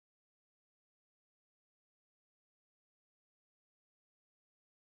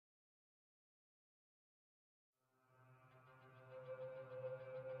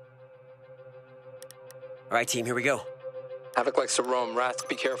All right, team, here we go. Havoc likes to roam. Wrath,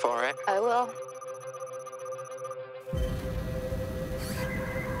 be careful, all right? I will.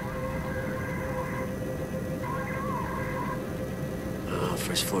 Oh,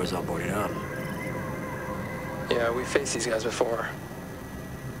 first floor is all boarded up. Yeah, we faced these guys before.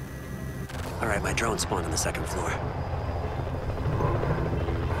 All right, my drone spawned on the second floor.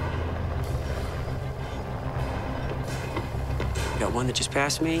 Got one that just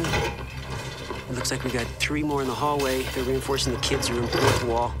passed me. It looks like we got 3 more in the hallway. They're reinforcing the kids' room north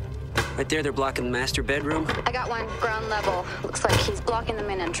wall. Right there, they're blocking the master bedroom. I got one, ground level. Looks like he's blocking the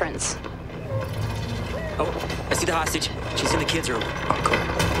main entrance. Oh, I see the hostage. She's in the kids' room. Oh, cool.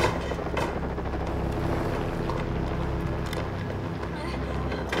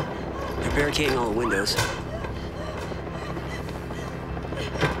 They're barricading all the windows.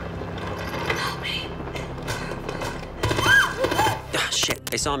 Help me. Ah, shit,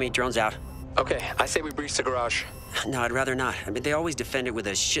 they saw me. Drone's out. Okay, I say we breach the garage. No, I'd rather not. I mean, they always defend it with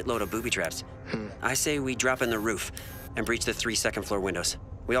a shitload of booby traps. I say we drop in the roof and breach the 3 second-floor windows.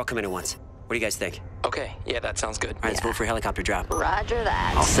 We all come in at once. What do you guys think? Okay, yeah, that sounds good. All right, let's vote for a helicopter drop. Roger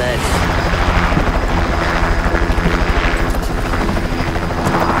that. All set.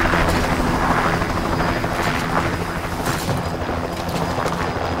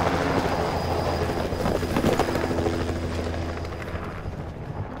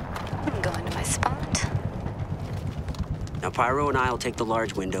 I'm going to my spot. Now, Pyro and I will take the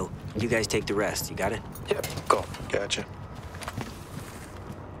large window. You guys take the rest. You got it? Yep, go. Gotcha.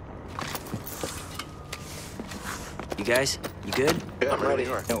 You guys? You good? Yeah, I'm ready.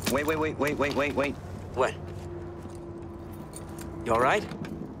 No, wait. What? You all right?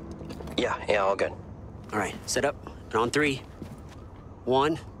 Yeah, all good. All right, set up. And on 3.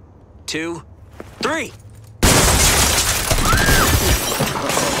 1, 2, 3!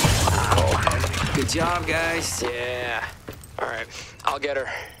 Good job, guys. Yeah. All right, I'll get her.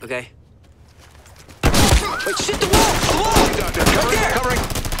 Okay. Wait, shit, the wall! The wall! Covering.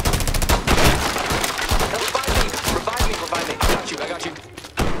 Revive me. I got you.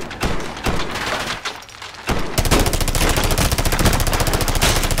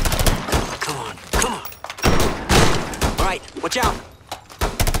 Come on. All right, watch out.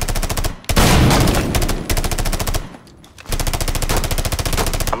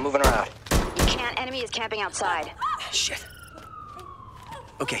 I'm moving around. You can't. Enemy is camping outside. Shit.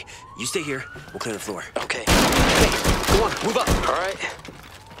 Okay, you stay here. We'll clear the floor. Okay. Hey, go on, move up. All right.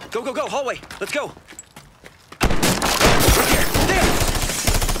 Go. Hallway. Let's go. Right there.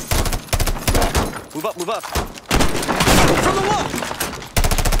 Move up. From the wall.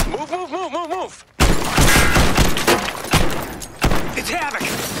 Move. It's Havoc.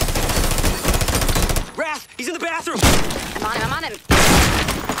 Wrath, he's in the bathroom. I'm on him.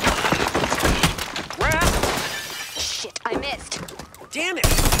 Wrath. Shit, I missed. Damn it.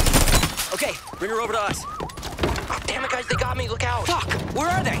 Okay, bring her over to us. Oh, damn it, guys, they got me. Look out. Fuck, where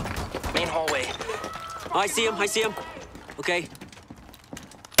are they? Main hallway. Oh, I see him. Okay.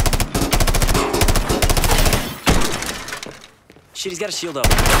 Shit, he's got a shield up.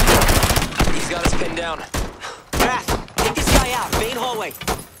 He's got us pinned down. Wrath, take this guy out. Main hallway.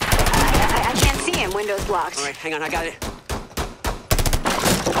 I can't see him. Window's blocked. All right, hang on, I got it.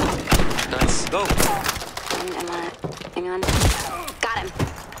 Nice. Go. Hang on. Got him.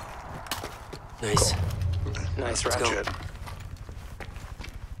 Nice. Nice, Let's Ratchet. go.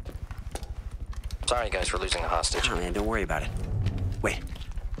 Sorry, guys, for losing a hostage. Oh, man, don't worry about it. Wait,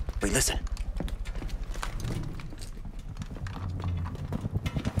 listen.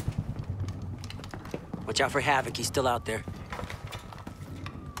 Watch out for Havoc, he's still out there.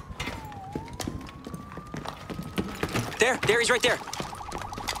 There, he's right there.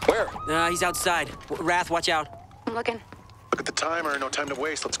 Where? He's outside. Wrath, watch out. I'm looking. Look at the timer. No time to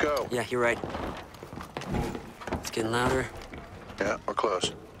waste. Let's go. Yeah, you're right. It's getting louder. Yeah, we're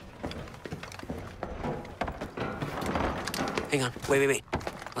close. Hang on, wait.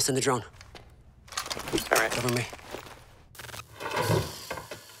 I'll send the drone. All right. Cover me.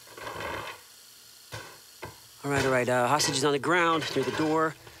 All right. Hostage is on the ground near the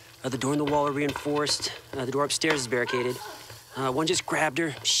door. The door and the wall are reinforced. The door upstairs is barricaded. One just grabbed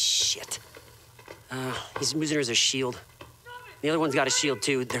her. Shit. He's using her as a shield. The other one's got a shield,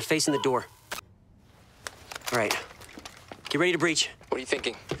 too. They're facing the door. All right. Get ready to breach. What are you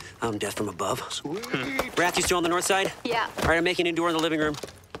thinking? I'm death from above. Sweet. Wrath, you still on the north side? Yeah. All right, I'm making a door in the living room.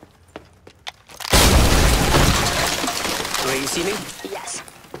 All right, you see me? Yes.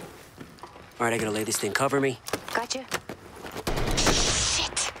 All right, I gotta lay this thing. Cover me. Gotcha.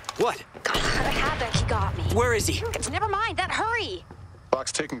 Shit. What? God, Havoc, he got me. Where is he? Never mind. Hurry.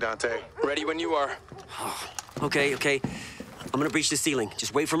 Clock's ticking, Dante. Ready when you are. Okay. I'm gonna breach the ceiling.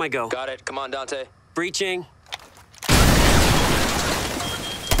 Just wait for my go. Got it. Come on, Dante. Breaching.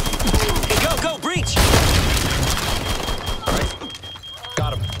 Okay, go, breach! All right.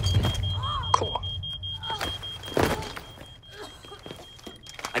 Got him. Cool.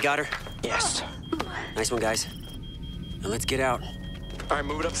 I got her. Yes. Nice one, guys. Now let's get out. All right,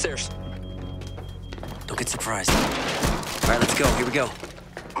 move it upstairs. Don't get surprised. All right, let's go. Here we go.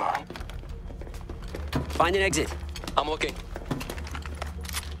 Find an exit. I'm looking.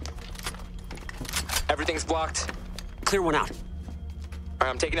 Everything's blocked. Clear one out. All right,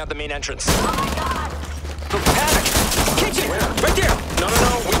 I'm taking out the main entrance. Oh, Paddock! Kitchen! Where? Right there! No,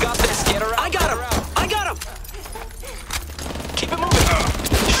 we got this. Get her out. I got him! Keep it moving.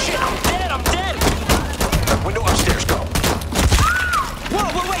 Shit, I'm dead. Window upstairs, go.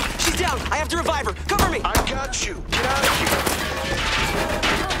 Whoa, wait! She's down! I have to revive her! Cover me! I got you. Get out of here.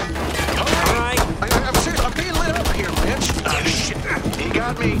 All right. I'm serious. I'm being lit up here, Lynch. Shit. He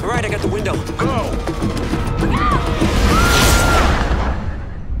got me. All right, I got the window. Go.